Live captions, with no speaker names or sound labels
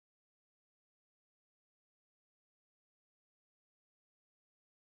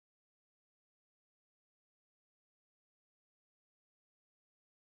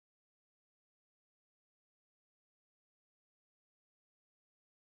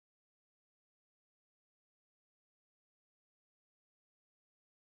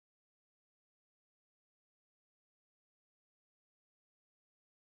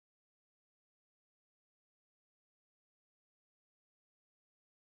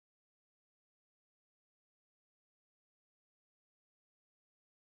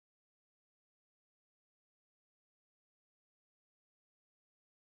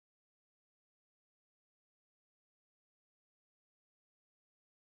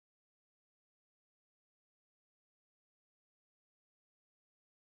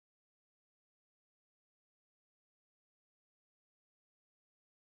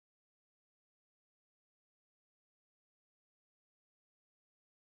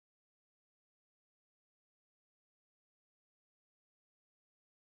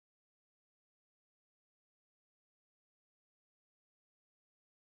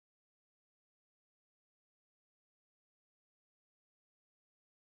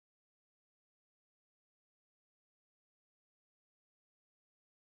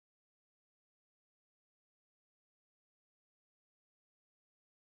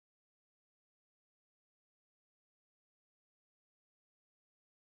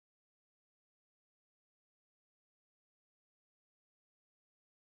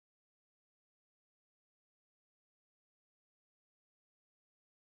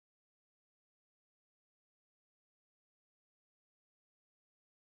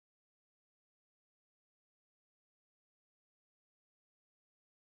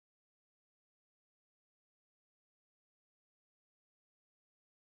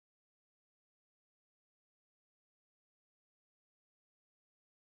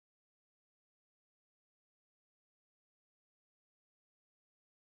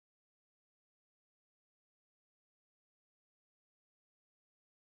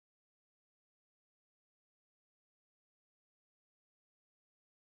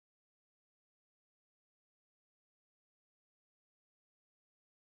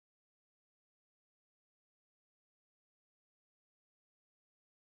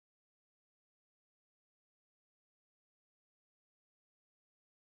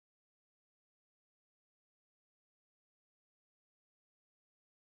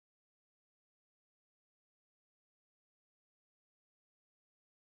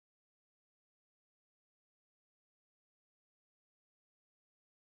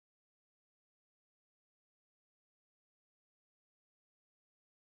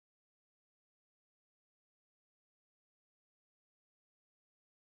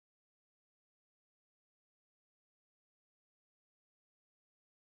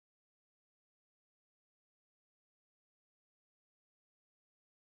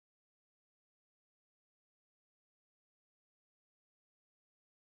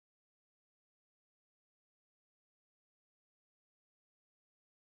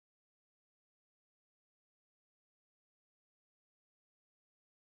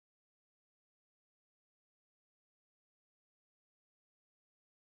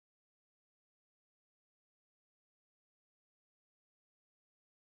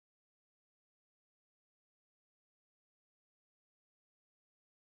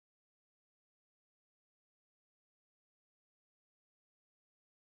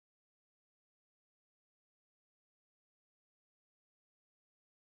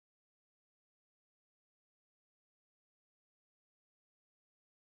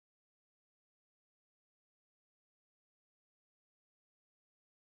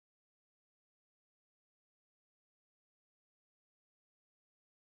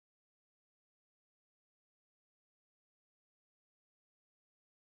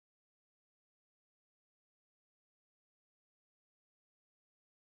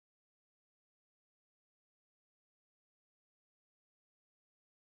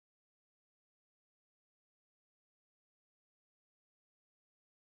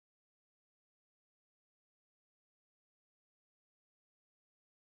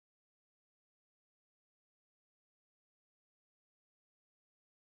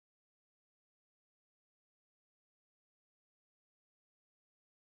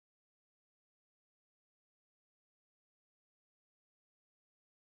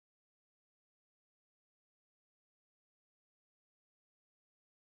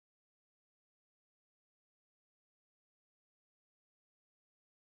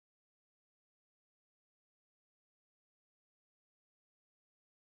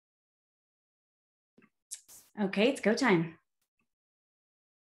Okay, it's go time.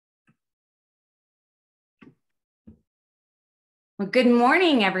 Well, good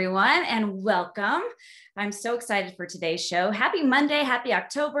morning, everyone, and welcome. I'm so excited for today's show. Happy Monday, happy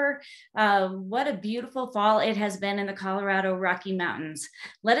October. What a beautiful fall it has been in the Colorado Rocky Mountains.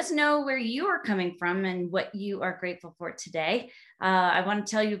 Let us know where you are coming from and what you are grateful for today. I want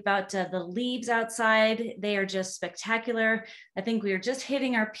to tell you about the leaves outside. They are just spectacular. I think we are just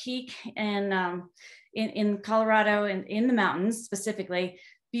hitting our peak in Colorado and in the mountains specifically.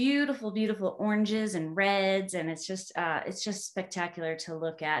 Beautiful, beautiful oranges and reds, and it's just spectacular to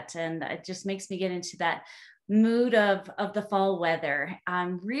look at, and it just makes me get into that mood of the fall weather.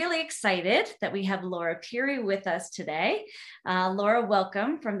 I'm really excited that we have Laura Peery with us today. Laura,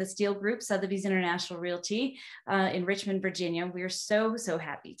 welcome from the Steel Group, Sotheby's International Realty in Richmond, Virginia. We're so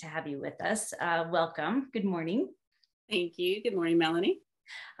happy to have you with us. Welcome. Good morning. Thank you. Good morning, Melanie.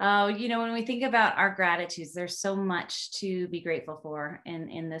 When we think about our gratitudes, there's so much to be grateful for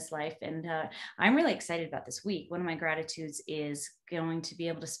in this life. And I'm really excited about this week. One of my gratitudes is going to be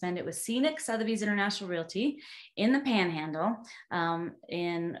able to spend it with scenic Sotheby's International Realty in the Panhandle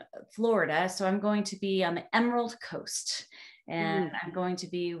in Florida. So I'm going to be on the Emerald Coast, and I'm going to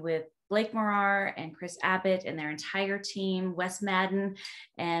be with Blake Morar and Chris Abbott and their entire team, Wes Madden,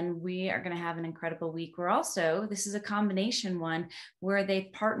 and we are going to have an incredible week. This is a combination one where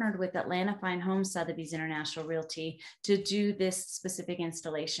they've partnered with Atlanta Fine Homes Sotheby's International Realty to do this specific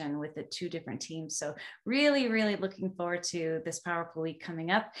installation with the two different teams. So really, really looking forward to this powerful week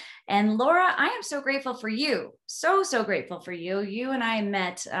coming up. And Laura, I am so grateful for you. So grateful for you. You and I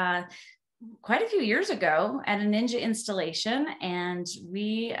met quite a few years ago at a Ninja installation, and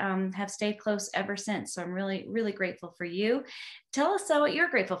we have stayed close ever since. So I'm really, really grateful for you. Tell us what you're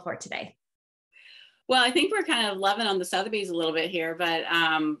grateful for today. Well, I think we're kind of loving on the Sotheby's a little bit here, but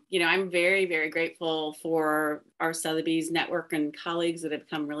I'm very, very grateful for our Sotheby's network and colleagues that have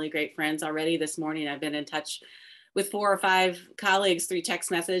become really great friends already. This morning, I've been in touch with 4 or 5 colleagues through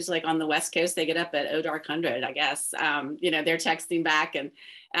text message, like on the West Coast. They get up at dark 100, I guess. They're texting back and,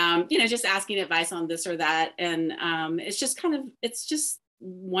 just asking advice on this or that. And it's just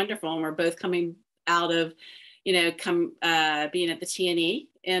wonderful. And we're both coming out of, being at the T&E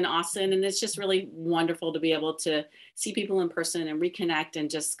in Austin. And it's just really wonderful to be able to see people in person and reconnect and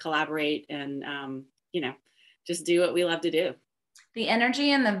just collaborate and, just do what we love to do. The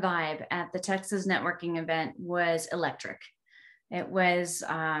energy and the vibe at the Texas networking event was electric. It was,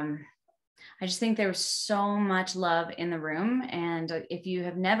 I just think there was so much love in the room. And if you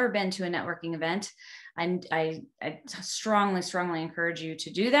have never been to a networking event, I strongly encourage you to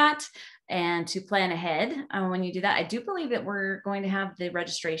do that and to plan ahead when you do that. I do believe that we're going to have the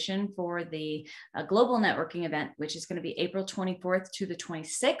registration for the global networking event, which is going to be April 24th to the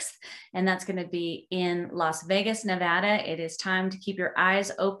 26th. And that's going to be in Las Vegas, Nevada. It is time to keep your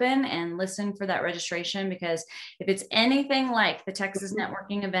eyes open and listen for that registration, because if it's anything like the Texas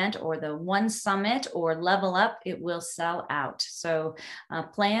networking event or the One Summit or Level Up, it will sell out. So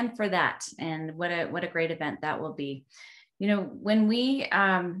plan for that. And what a great event that will be. When we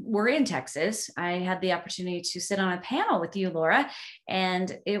were in Texas, I had the opportunity to sit on a panel with you, Laura,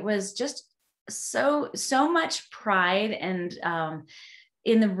 and it was just so much pride and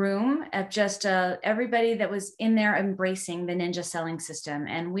in the room of just everybody that was in there embracing the Ninja selling system.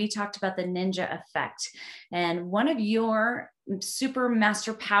 And we talked about the Ninja effect. And one of your super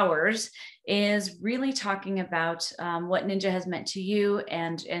master powers is really talking about what Ninja has meant to you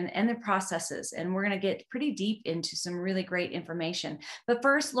and the processes. And we're going to get pretty deep into some really great information. But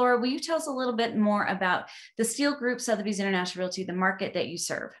first, Laura, will you tell us a little bit more about the Steel Group, Sotheby's International Realty, the market that you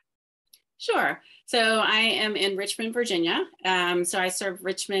serve? Sure. So I am in Richmond, Virginia. So I serve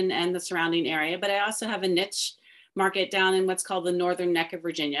Richmond and the surrounding area, but I also have a niche market down in what's called the northern neck of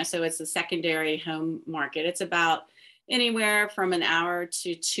Virginia. So it's a secondary home market. It's about anywhere from an hour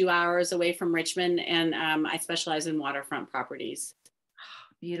to 2 hours away from Richmond. And I specialize in waterfront properties.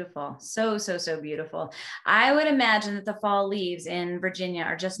 Beautiful. So beautiful. I would imagine that the fall leaves in Virginia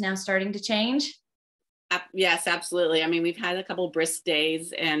are just now starting to change. Yes, absolutely. I mean, we've had a couple brisk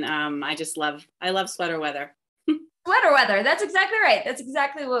days, and I love sweater weather. Sweater weather. That's exactly right. That's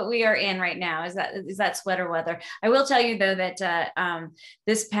exactly what we are in right now. Is that sweater weather? I will tell you though that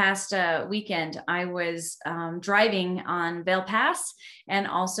this past weekend I was driving on Vail Pass and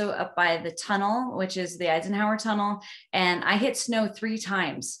also up by the tunnel, which is the Eisenhower Tunnel, and I hit snow 3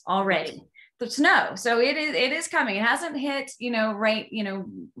 times already. the snow. So it is coming. It hasn't hit, right,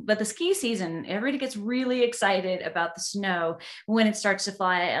 but the ski season, everybody gets really excited about the snow when it starts to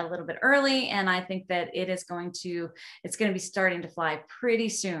fly a little bit early. And I think that it's going to be starting to fly pretty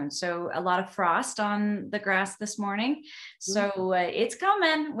soon. So a lot of frost on the grass this morning. So it's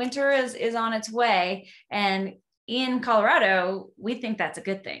coming. Winter is on its way. And in Colorado, we think that's a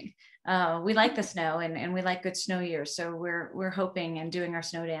good thing. We like the snow and we like good snow years. So we're hoping and doing our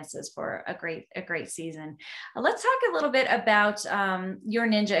snow dances for a great season. Let's talk a little bit about your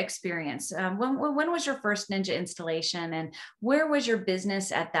Ninja experience. When was your first Ninja installation, and where was your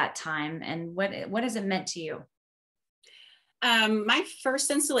business at that time, and what has it meant to you? My first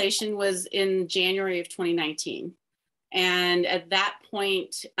installation was in January of 2019. And at that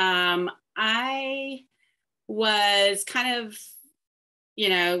point, I was kind of,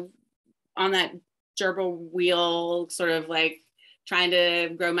 on that gerbil wheel, sort of like trying to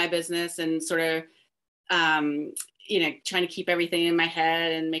grow my business and sort of, trying to keep everything in my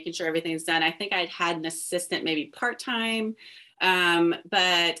head and making sure everything's done. I think I'd had an assistant maybe part-time,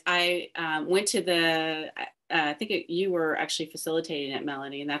 but I went to I think you were actually facilitating it,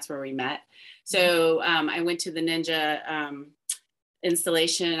 Melanie, and that's where we met. So I went to the Ninja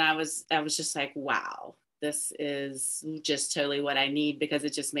installation, and I was just like, wow, this is just totally what I need, because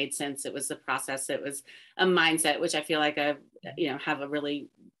it just made sense. It was a process. It was a mindset, which I feel like I, have a really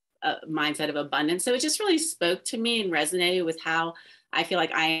mindset of abundance. So it just really spoke to me and resonated with how I feel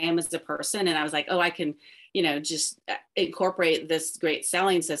like I am as a person. And I was like, oh, I can, just incorporate this great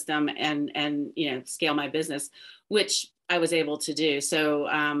selling system and scale my business, which I was able to do. So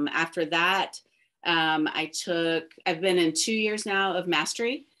after that, I've been in 2 years now of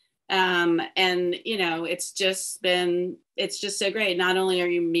mastery. And, it's just so great. Not only are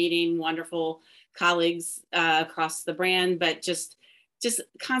you meeting wonderful colleagues across the brand, but just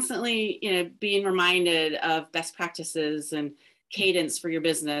constantly, being reminded of best practices and cadence for your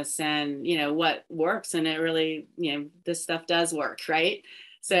business and, what works. And it really, this stuff does work, right?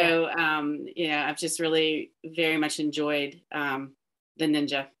 So, I've just really very much enjoyed the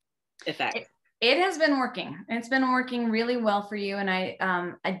Ninja effect. It has been working. It's been working really well for you. And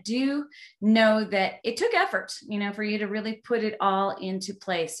I do know that it took effort, for you to really put it all into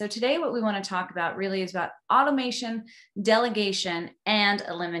place. So today, what we want to talk about really is about automation, delegation, and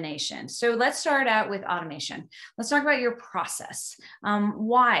elimination. So let's start out with automation. Let's talk about your process.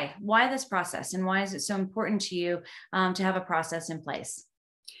 Why this process, and why is it so important to you to have a process in place?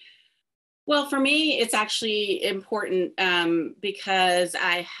 Well, for me, it's actually important because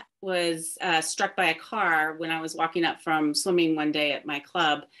I was struck by a car when I was walking up from swimming one day at my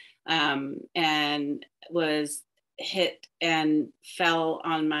club, and was hit and fell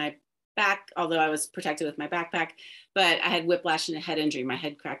on my back, although I was protected with my backpack, but I had whiplash and a head injury. My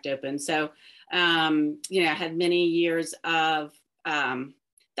head cracked open. So, I had many years of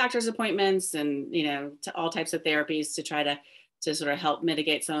doctor's appointments and, to all types of therapies to try to sort of help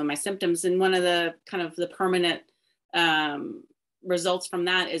mitigate some of my symptoms. And one of the kind of the permanent results from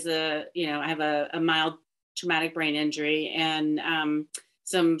that is I have a mild traumatic brain injury and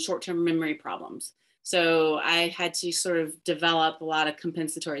some short-term memory problems. So I had to sort of develop a lot of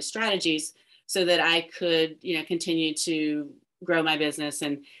compensatory strategies so that I could, continue to grow my business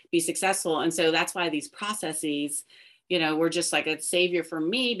and be successful. And so that's why these processes, were just like a savior for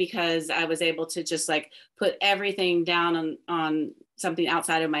me, because I was able to just like put everything down on something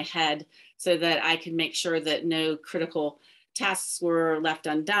outside of my head so that I could make sure that no critical tasks were left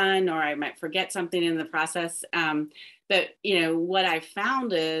undone, or I might forget something in the process. But, what I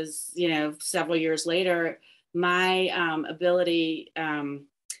found is, several years later, my ability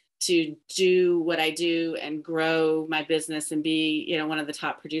to do what I do and grow my business and be, one of the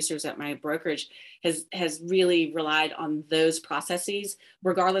top producers at my brokerage has really relied on those processes,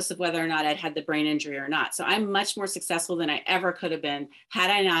 regardless of whether or not I'd had the brain injury or not. So I'm much more successful than I ever could have been had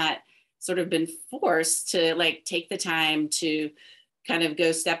I not sort of been forced to like take the time to kind of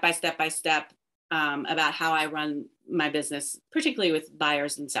go step by step about how I run my business, particularly with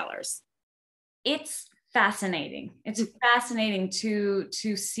buyers and sellers. It's fascinating. It's fascinating to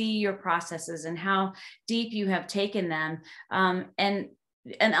see your processes and how deep you have taken them, and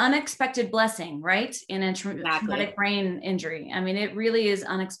an unexpected blessing, right? In a traumatic brain injury. I mean, it really is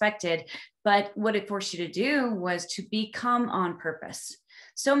unexpected, but what it forced you to do was to become on purpose.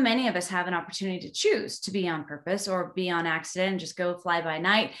 So many of us have an opportunity to choose to be on purpose or be on accident and just go fly by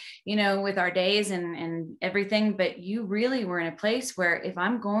night, with our days and everything. But you really were in a place where if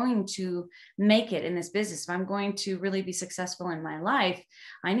I'm going to make it in this business, if I'm going to really be successful in my life,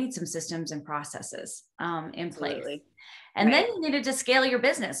 I need some systems and processes in place. And Right. then you needed to scale your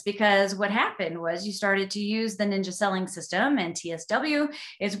business, because what happened was you started to use the Ninja selling system, and TSW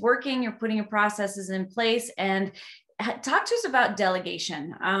is working. You're putting your processes in place. And talk to us about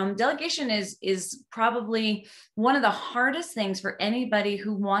delegation. Delegation is probably one of the hardest things for anybody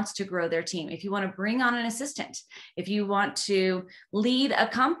who wants to grow their team. If you want to bring on an assistant, if you want to lead a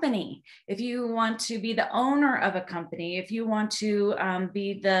company, if you want to be the owner of a company, if you want to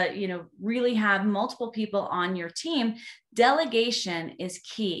be the, really have multiple people on your team, delegation is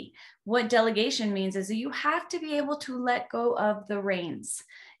key. What delegation means is that you have to be able to let go of the reins.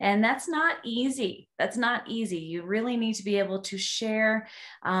 And that's not easy. That's not easy. You really need to be able to share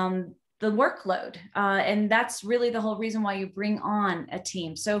the workload. And that's really the whole reason why you bring on a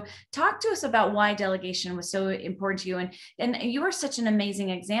team. So talk to us about why delegation was so important to you. And you are such an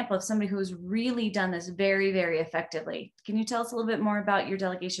amazing example of somebody who's really done this very, very effectively. Can you tell us a little bit more about your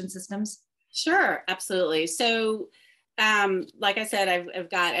delegation systems? Sure, absolutely. So like I said,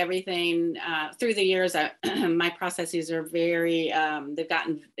 I've got everything through the years. My processes are they've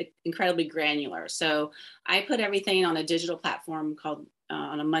gotten incredibly granular. So I put everything on a digital platform called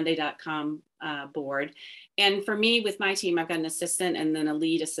on a Monday.com board. And for me, with my team, I've got an assistant and then a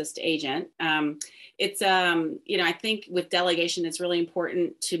lead assist agent. I think with delegation, it's really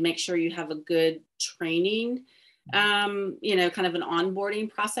important to make sure you have a good training, kind of an onboarding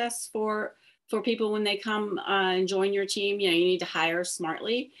process for people when they come and join your team. You need to hire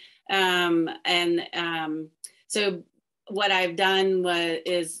smartly. So what I've done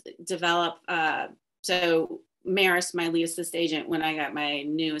is develop, so Maris, my lead assist agent, when I got my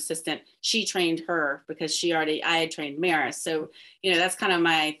new assistant, she trained her because I had trained Maris. So, that's kind of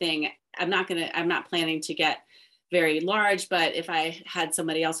my thing. I'm not planning to get very large, but if I had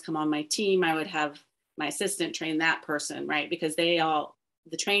somebody else come on my team, I would have my assistant train that person, right? Because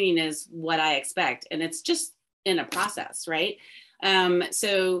the training is what I expect, and it's just in a process, right?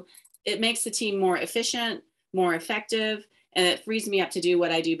 So it makes the team more efficient, more effective, and it frees me up to do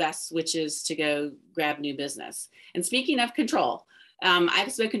what I do best, which is to go grab new business. And speaking of control,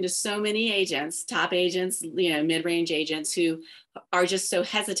 I've spoken to so many agents, top agents, mid-range agents, who are just so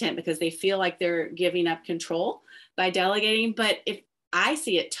hesitant because they feel like they're giving up control by delegating. But if I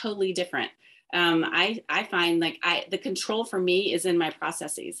see it totally different. I find the control for me is in my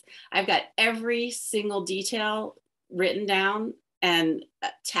processes. I've got every single detail written down and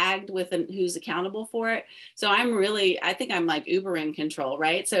tagged with who's accountable for it. So I think I'm like uber in control,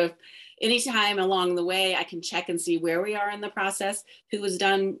 right? So if anytime along the way, I can check and see where we are in the process, who has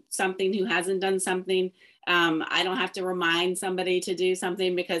done something, who hasn't done something. I don't have to remind somebody to do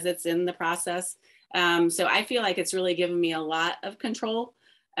something because it's in the process. So I feel like it's really given me a lot of control.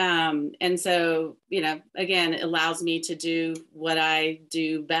 And so, again, it allows me to do what I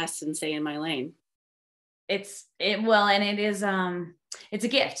do best and stay in my lane. It's a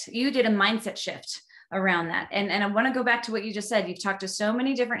gift. You did a mindset shift around that. And I want to go back to what you just said. You've talked to so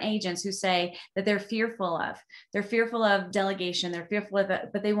many different agents who say that they're fearful of delegation. They're fearful of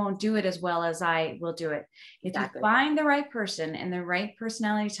it, but they won't do it as well as I will do it. Exactly. If you find the right person and the right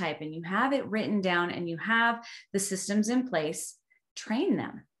personality type, and you have it written down and you have the systems in place, train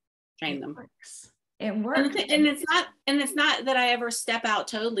them. It works. And it's not that I ever step out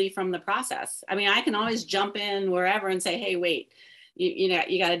totally from the process. I mean, I can always jump in wherever and say, hey, wait, you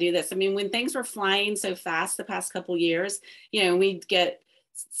got to do this. I mean, when things were flying so fast the past couple of years, we'd get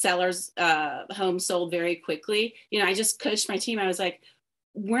sellers homes sold very quickly. I just coached my team. I was like,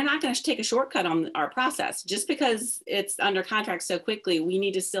 we're not going to take a shortcut on our process. Just because it's under contract so quickly, we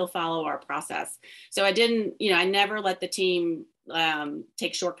need to still follow our process. So I never let the team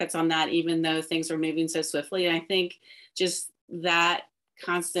take shortcuts on that, even though things are moving so swiftly. And I think just that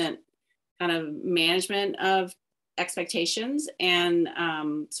constant kind of management of expectations and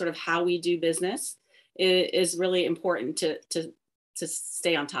sort of how we do business is really important to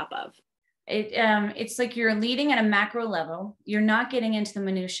stay on top of. It's like you're leading at a macro level. You're not getting into the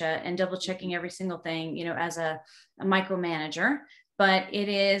minutia and double checking every single thing, as a micromanager, but it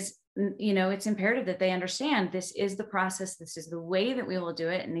is, it's imperative that they understand this is the process. This is the way that we will do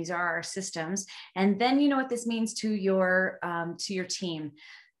it. And these are our systems. And then, what this means to your team.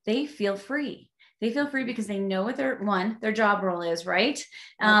 They feel free. They feel free because they know what their job role is, right?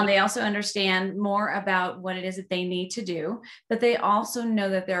 They also understand more about what it is that they need to do, but they also know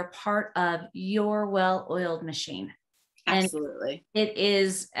that they're part of your well-oiled machine. Absolutely. And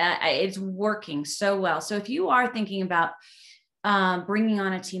it's working so well. So if you are thinking about bringing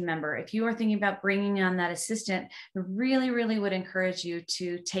on a team member, if you are thinking about bringing on that assistant, I really, really would encourage you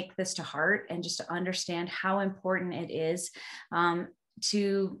to take this to heart and just to understand how important it is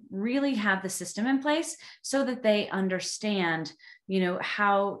to really have the system in place so that they understand,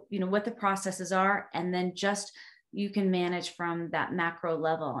 how, what the processes are, and then just you can manage from that macro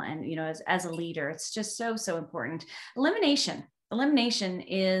level. And, as a leader, it's just so important. Elimination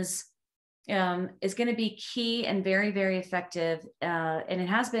is going to be key and very effective. And it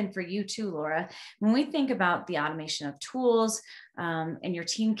has been for you too, Laura. When we think about the automation of tools and your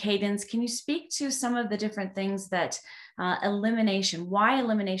team cadence, can you speak to some of the different things that why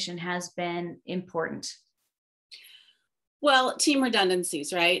elimination has been important? Well, team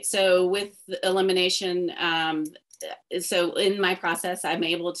redundancies, right? So with elimination, so in my process, I'm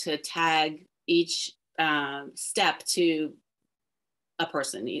able to tag each step to a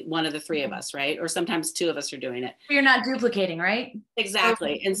person, one of the three of us, right? Or sometimes two of us are doing it. You're not duplicating, right?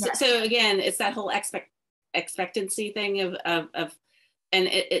 Exactly. And so again, it's that whole expectancy thing of and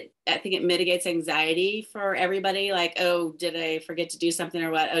I think it mitigates anxiety for everybody. Like, oh, did I forget to do something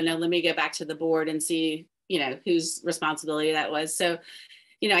or what? Oh no, let me go back to the board and see, whose responsibility that was. So,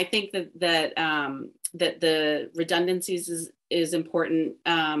 I think that the redundancies is important.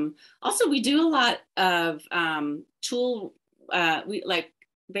 Also, we do a lot of tool. We like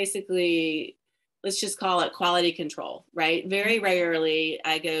basically, let's just call it quality control, right? Very rarely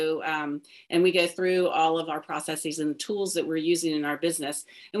I go and we go through all of our processes and the tools that we're using in our business.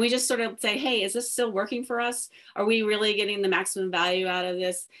 And we just sort of say, hey, is this still working for us? Are we really getting the maximum value out of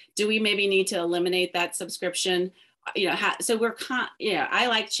this? Do we maybe need to eliminate that subscription? So I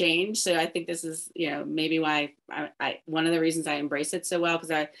like change. So I think this is, maybe why I one of the reasons I embrace it so well,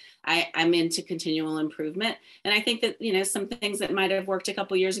 because I'm into continual improvement. And I think that, some things that might have worked a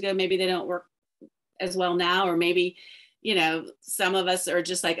couple of years ago, maybe they don't work as well now, or maybe, some of us are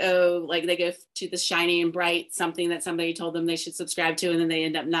just like, oh, like they go to the shiny and bright something that somebody told them they should subscribe to, and then they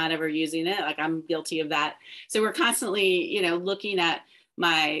end up not ever using it. Like I'm guilty of that. So we're constantly, looking at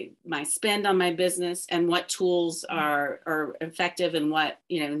my spend on my business and what tools are effective and what,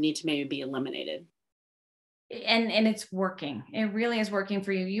 need to maybe be eliminated. And it's working. It really is working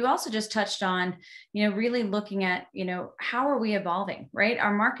for you. You also just touched on, really looking at, how are we evolving, right?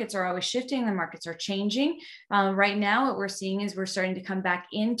 Our markets are always shifting. The markets are changing. Right now, what we're seeing is we're starting to come back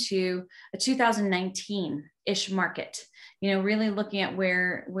into a 2019-ish market. Really looking at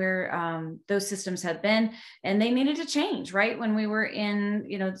where those systems have been, and they needed to change, right? When we were in,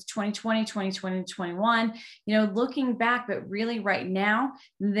 2020, 2021, looking back, but really right now,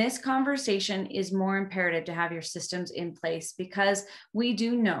 this conversation is more imperative to have your systems in place, because we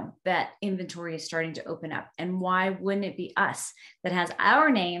do know that inventory is starting to open up. And why wouldn't it be us that has our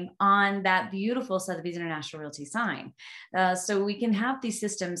name on that beautiful Sotheby's International Realty sign? So we can have these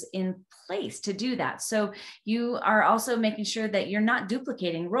systems in place to do that. So you are also making sure that you're not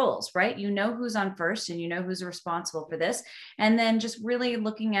duplicating roles, right? You know who's on first and you know who's responsible for this. And then just really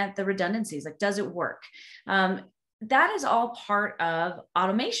looking at the redundancies, like, does it work? That is all part of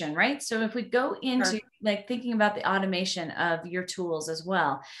automation, right? So if we go into like thinking about the automation of your tools as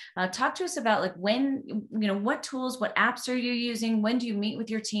well, talk to us about like when, what tools, what apps are you using? When do you meet with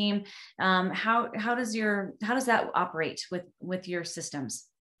your team? How does that operate with your systems?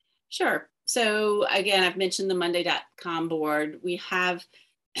 Sure. So again, I've mentioned the Monday.com board. We have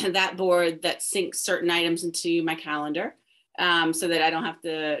that board that syncs certain items into my calendar, so that I don't have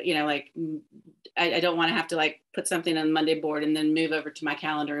to, I don't want to have to like put something on the Monday board and then move over to my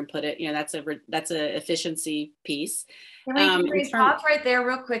calendar and put it, that's a efficiency piece. Can we pause right there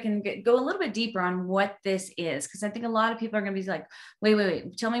real quick and go a little bit deeper on what this is? Because I think a lot of people are going to be like,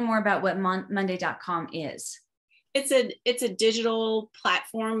 wait, tell me more about what Monday.com is. It's a digital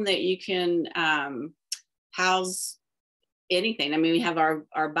platform that you can house anything. I mean, we have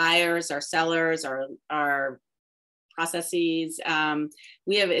our buyers, our sellers, our processes.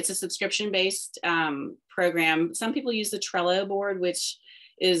 It's a subscription-based program. Some people use the Trello board, which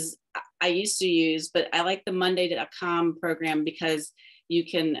is I used to use, but I like the Monday.com program because you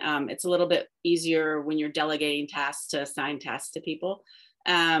can. It's a little bit easier when you're delegating tasks to assign tasks to people.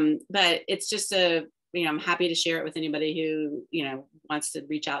 But it's just I'm happy to share it with anybody who, wants to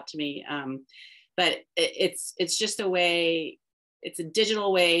reach out to me. But it's just a way, it's a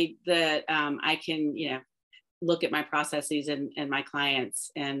digital way that I can, look at my processes and my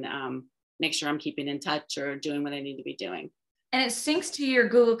clients and make sure I'm keeping in touch or doing what I need to be doing. And it syncs to your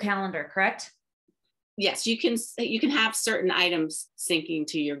Google Calendar, correct? Yes, you can have certain items syncing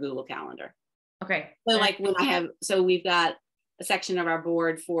to your Google Calendar. Okay. So like we've got a section of our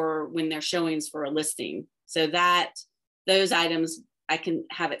board for when they're showings for a listing. So those items, I can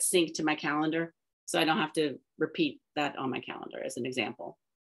have it synced to my calendar. So I don't have to repeat that on my calendar as an example.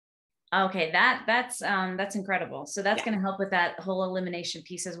 Okay, that's incredible. So that's Yeah. going to help with that whole elimination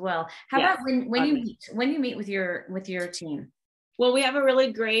piece as well. How Yes. about when you meet with your team? Well, we have a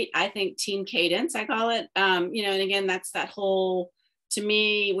really great, I think, team cadence, I call it. And again, that's that whole, to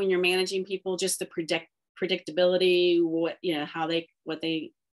me, when you're managing people, just the predictability, what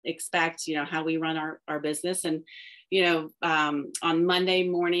they expect, how we run our business. And, on Monday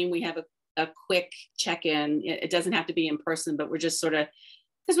morning, we have a quick check-in. It doesn't have to be in person, but we're just sort of,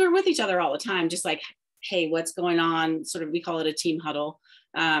 because we're with each other all the time, just like, hey, what's going on? Sort of, we call it a team huddle.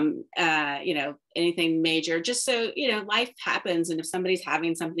 Anything major, just so, life happens. And if somebody's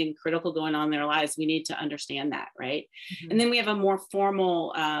having something critical going on in their lives, we need to understand that. Right. Mm-hmm. And then we have a more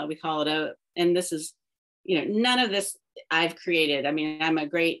formal, we call it and this is, none of this I've created. I mean, I'm a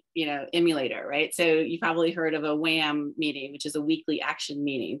great, emulator, right? So you probably heard of a WAM meeting, which is a weekly action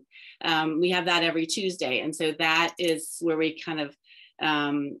meeting. We have that every Tuesday. And so that is where we kind of,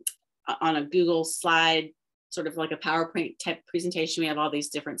 on a Google slide, sort of like a PowerPoint type presentation, we have all these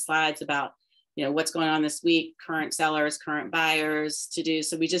different slides about, what's going on this week, current sellers, current buyers to do.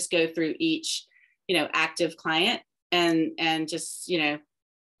 So we just go through each, active client and just,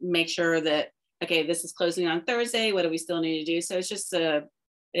 make sure that, okay, this is closing on Thursday. What do we still need to do? So it's just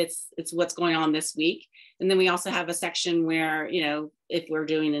it's what's going on this week. And then we also have a section where, if we're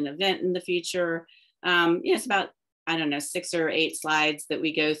doing an event in the future, it's about, I don't know, 6 or 8 slides that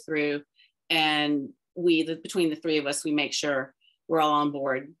we go through, and between the three of us, we make sure we're all on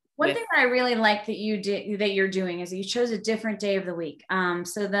board. One thing that I really like that you're doing is that you chose a different day of the week.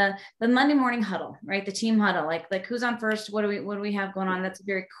 So the Monday morning huddle, right? The team huddle, like who's on first? What do we have going on? That's a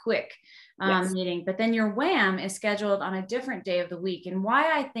very quick meeting. But then your WAM is scheduled on a different day of the week. And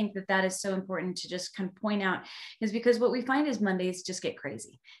why I think that is so important to just kind of point out is because what we find is Mondays just get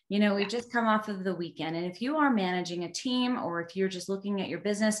crazy. We've just come off of the weekend. And if you are managing a team, or if you're just looking at your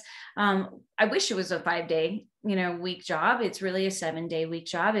business, I wish it was a 5-day week job. It's really a 7-day week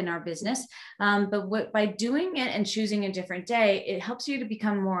job in our business. But by doing it and choosing a different day, it helps you to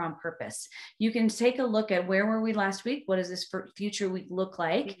become more on purpose. You can take a look at where were we last week? What does this future week look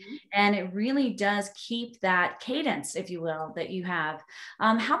like? Mm-hmm. And it really does keep that cadence, if you will, that you have.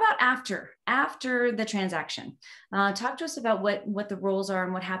 How about after the transaction? Talk to us about what the roles are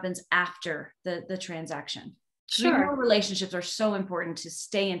and what happens after the transaction. Sure. We know relationships are so important to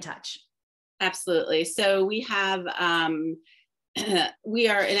stay in touch. Absolutely. So we have, and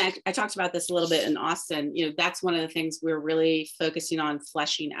I talked about this a little bit in Austin, that's one of the things we're really focusing on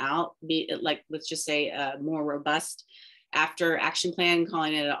fleshing out, let's just say a more robust after action plan,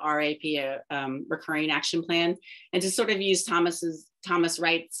 calling it a RAP, recurring action plan. And to sort of use Thomas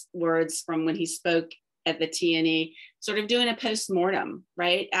Wright's words from when he spoke at the TNE, sort of doing a post-mortem,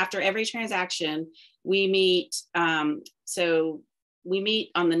 right? After every transaction, we meet, we meet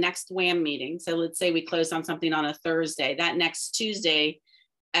on the next WAM meeting. So let's say we closed on something on a Thursday. That next Tuesday,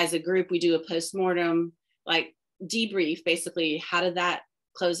 as a group, we do a postmortem, like debrief, basically, how did that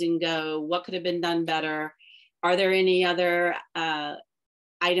closing go? What could have been done better? Are there any other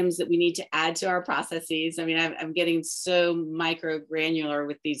items that we need to add to our processes? I mean, I'm getting so micro granular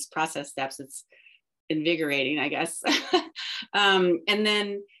with these process steps. It's invigorating, I guess. And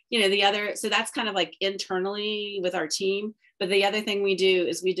then, so that's kind of like internally with our team. But the other thing we do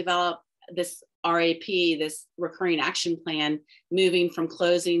is we develop this RAP, this recurring action plan, moving from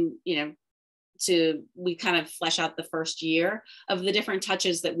closing, to we kind of flesh out the first year of the different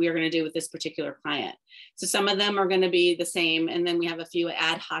touches that we're going to do with this particular client. So some of them are going to be the same. And then we have a few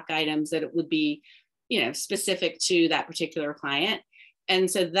ad hoc items that it would be, specific to that particular client.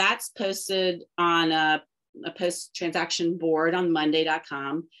 And so that's posted on a post-transaction board on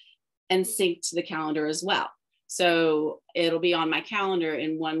monday.com and synced to the calendar as well. So it'll be on my calendar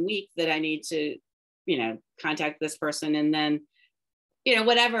in 1 week that I need to, contact this person, and then,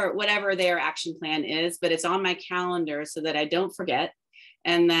 whatever their action plan is, but it's on my calendar so that I don't forget,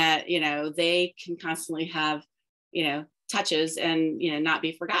 and that, they can constantly have, touches and, not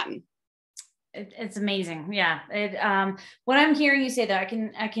be forgotten. It's amazing. Yeah. What I'm hearing you say that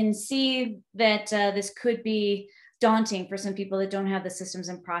I can see that this could be daunting for some people that don't have the systems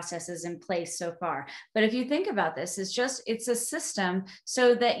and processes in place so far. But if you think about this, it's a system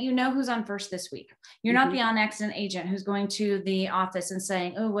so that who's on first this week. You're not the on-accident agent who's going to the office and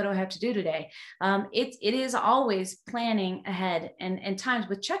saying, oh, what do I have to do today? It is always planning ahead and times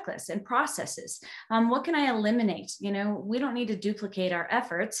with checklists and processes. What can I eliminate? We don't need to duplicate our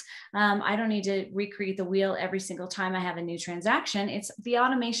efforts. I don't need to recreate the wheel every single time I have a new transaction. It's the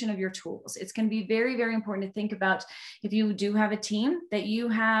automation of your tools. It's going to be very, very important to think about if you do have a team, that you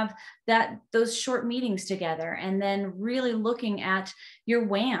have those short meetings together, and then really looking at your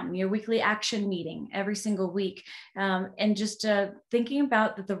WAM, your weekly action meeting every single week, and just thinking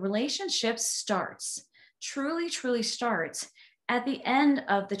about that the relationship truly starts at the end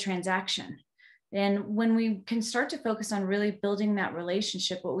of the transaction. And when we can start to focus on really building that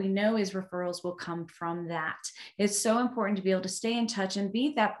relationship, what we know is referrals will come from that. It's so important to be able to stay in touch and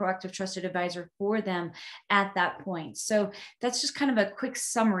be that proactive, trusted advisor for them at that point. So that's just kind of a quick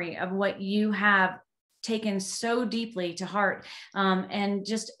summary of what you have taken so deeply to heart, and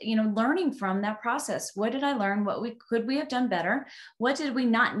just, learning from that process. What did I learn? What could we have done better? What did we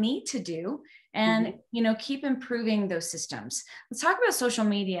not need to do? And keep improving those systems. Let's talk about social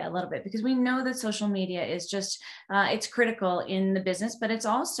media a little bit, because we know that social media is just it's critical in the business, but it's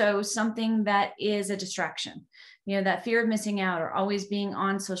also something that is a distraction. That fear of missing out or always being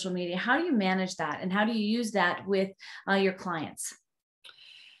on social media. How do you manage that, and how do you use that with your clients?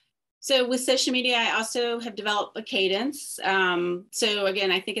 So with social media, I also have developed a cadence. So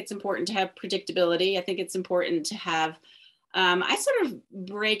again, I think it's important to have predictability. I think it's important to have, I sort of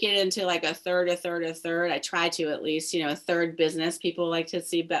break it into like a third. I try to, at least, a third business. People like to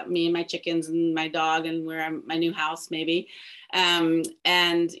see about me and my chickens and my dog and where I'm, my new house maybe. And,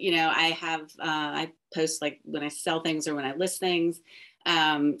 I post like when I sell things or when I list things.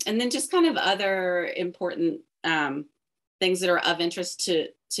 And then just kind of other important things that are of interest to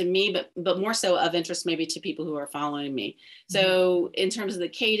me, but more so of interest maybe to people who are following me. So in terms of the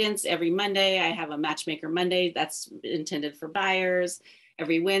cadence, every Monday I have a Matchmaker Monday that's intended for buyers.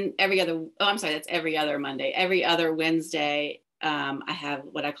 Every other Monday. Every other Wednesday, I have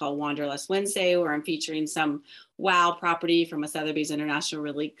what I call Wanderlust Wednesday, where I'm featuring some wow property from a Sotheby's International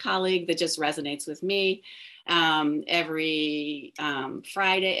Real League colleague that just resonates with me. Every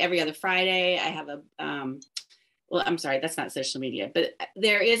other Friday, I have a well, I'm sorry, that's not social media, but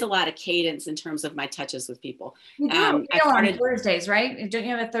there is a lot of cadence in terms of my touches with people. You do a reel on Thursdays, right? Don't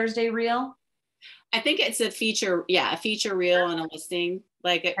you have a Thursday reel? I think it's a feature reel on a listing.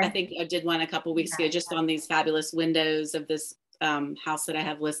 Like I think I did one a couple of weeks ago, just on these fabulous windows of this house that I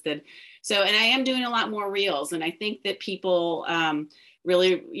have listed. So, and I am doing a lot more reels, and I think that people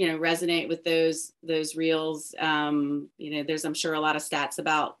really, resonate with those reels. There's, I'm sure, a lot of stats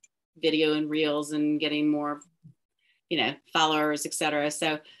about video and reels and getting more followers, et cetera.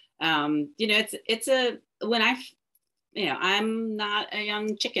 So, I'm not a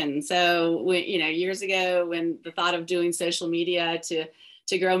young chicken. So, years ago, when the thought of doing social media to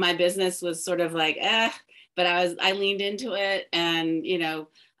grow my business was sort of like, but I leaned into it, and,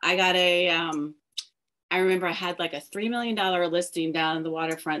 I got I remember I had like a $3 million listing down in the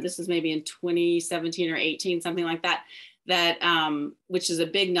waterfront. This was maybe in 2017 or 18, something like that, which is a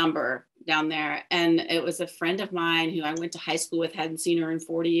big number down there. And it was a friend of mine who I went to high school with, hadn't seen her in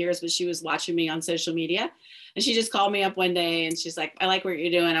 40 years, but she was watching me on social media. And she just called me up one day and she's like, I like what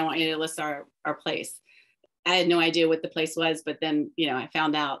you're doing. I want you to list our place. I had no idea what the place was, but then, I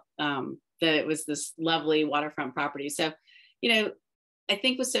found out that it was this lovely waterfront property. So, I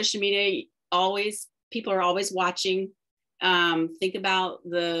think with social media, people are always watching. Think about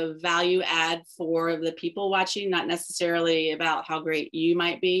the value add for the people watching, not necessarily about how great you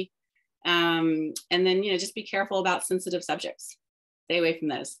might be. And then, just be careful about sensitive subjects. Stay away from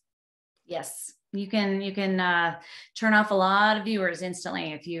those. Yes. You can turn off a lot of viewers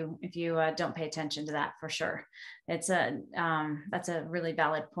instantly if you don't pay attention to that, for sure. That's a really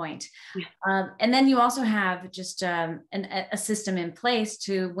valid point. Yeah. And then you also have just a system in place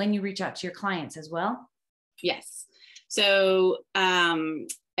to when you reach out to your clients as well. Yes. So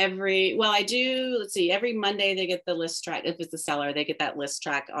every Monday they get the list track. If it's the seller, they get that list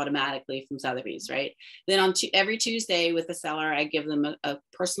track automatically from Sotheby's, right? Then every Tuesday with the seller, I give them a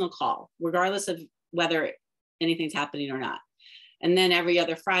personal call, regardless of whether anything's happening or not. And then every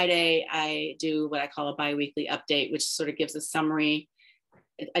other Friday, I do what I call a biweekly update, which sort of gives a summary.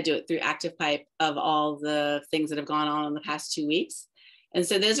 I do it through ActivePipe of all the things that have gone on in the past 2 weeks. And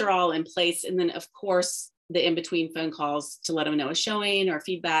so those are all in place. And then, of course, the in-between phone calls to let them know a showing or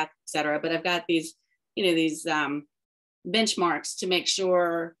feedback, et cetera. But I've got these benchmarks to make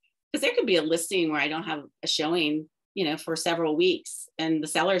sure, because there could be a listing where I don't have a showing, for several weeks, and the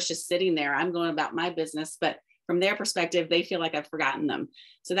seller is just sitting there. I'm going about my business, but from their perspective, they feel like I've forgotten them.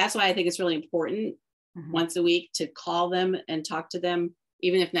 So that's why I think it's really important once a week to call them and talk to them,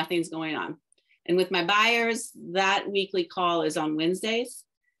 even if nothing's going on. And with my buyers, that weekly call is on Wednesdays.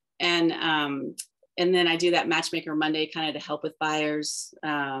 And then I do that Matchmaker Monday kind of to help with buyers,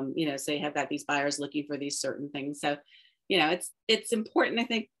 say have got these buyers looking for these certain things. So, it's important, I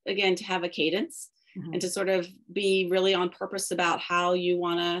think, again, to have a cadence. and to sort of be really on purpose about how you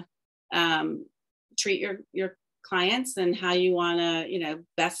want to treat your clients and how you want to,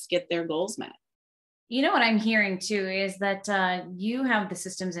 best get their goals met. You know what I'm hearing too is that you have the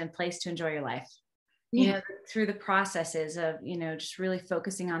systems in place to enjoy your life. Through the processes of, just really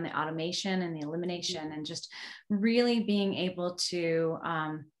focusing on the automation and the elimination and just really being able to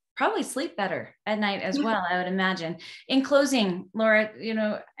probably sleep better at night as well, I would imagine. In closing, Laura,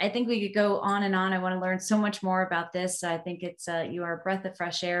 I think we could go on and on. I want to learn so much more about this. I think it's, you are a breath of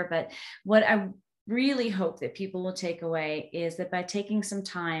fresh air, but what I really hope that people will take away is that by taking some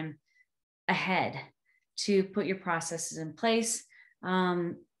time ahead to put your processes in place,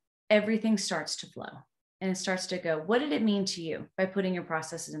 everything starts to flow and it starts to go. What did it mean to you by putting your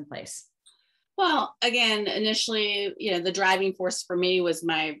processes in place? Well, again, initially, the driving force for me was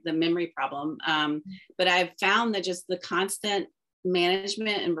the memory problem. But I've found that just the constant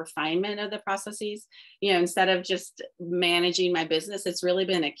management and refinement of the processes, instead of just managing my business, it's really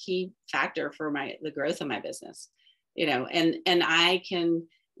been a key factor for the growth of my business, and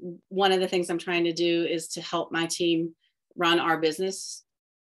one of the things I'm trying to do is to help my team run our business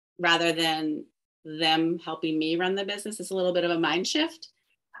rather than them helping me run the business. It's a little bit of a mind shift,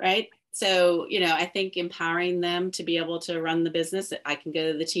 right? So, I think empowering them to be able to run the business, I can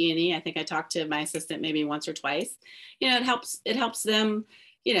go to the T&E. I think I talked to my assistant maybe once or twice. It helps them,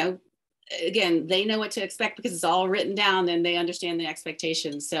 again, they know what to expect because it's all written down and they understand the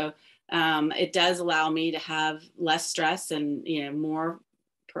expectations. So it does allow me to have less stress and, more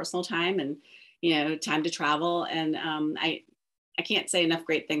personal time and, time to travel. And I can't say enough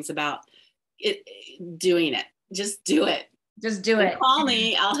great things about doing it. Just do it. Just do it. Call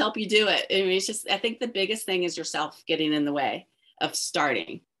me, I'll help you do it. I mean, I think the biggest thing is yourself getting in the way of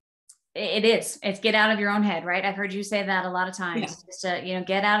starting. It's get out of your own head, right? I've heard you say that a lot of times. Just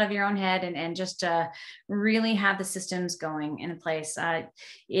get out of your own head and just really have the systems going in place.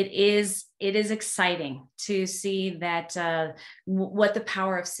 It is exciting to see that what the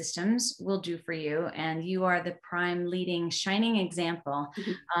power of systems will do for you, and you are the prime leading shining example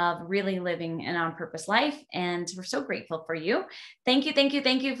of really living an on-purpose life, and we're so grateful for you. Thank you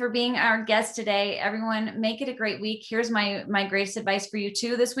for being our guest today. Everyone, make it a great week. Here's my greatest advice for you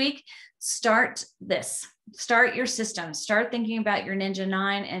too this week. Start your system, start thinking about your Ninja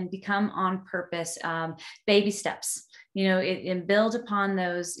 9 and become on purpose, baby steps, and build upon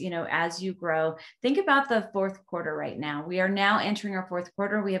those, as you grow. Think about the fourth quarter right now. We are now entering our fourth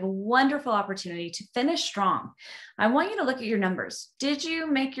quarter. We have a wonderful opportunity to finish strong. I want you to look at your numbers. Did you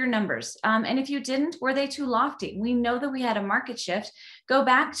make your numbers? And if you didn't, were they too lofty? We know that we had a market shift. Go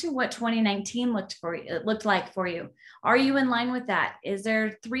back to what 2019 looked like for you. Are you in line with that? Is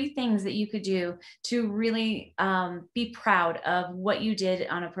there 3 things that you could do to really be proud of what you did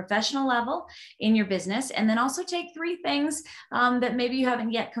on a professional level in your business? And then also take 3 things that maybe you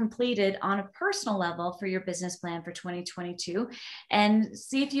haven't yet completed on a personal level for your business plan for 2022, and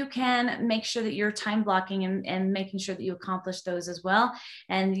see if you can make sure that you're time blocking and making sure that you accomplish those as well.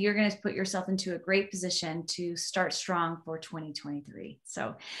 And you're going to put yourself into a great position to start strong for 2023.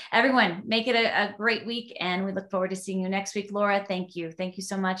 So everyone, make it a great week, and we look forward to seeing you next week. Laura, thank you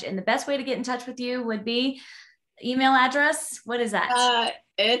so much. And the best way to get in touch with you would be email address. What is that?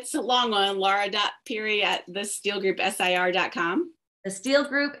 It's a long one. Laura.Peery@thesteelgroupsir.com.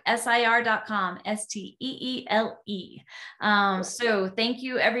 thesteelgroupsir.com, STEELE. So thank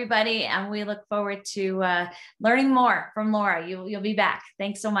you, everybody. And we look forward to learning more from Laura. You'll be back.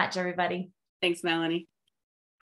 Thanks so much, everybody. Thanks, Melanie.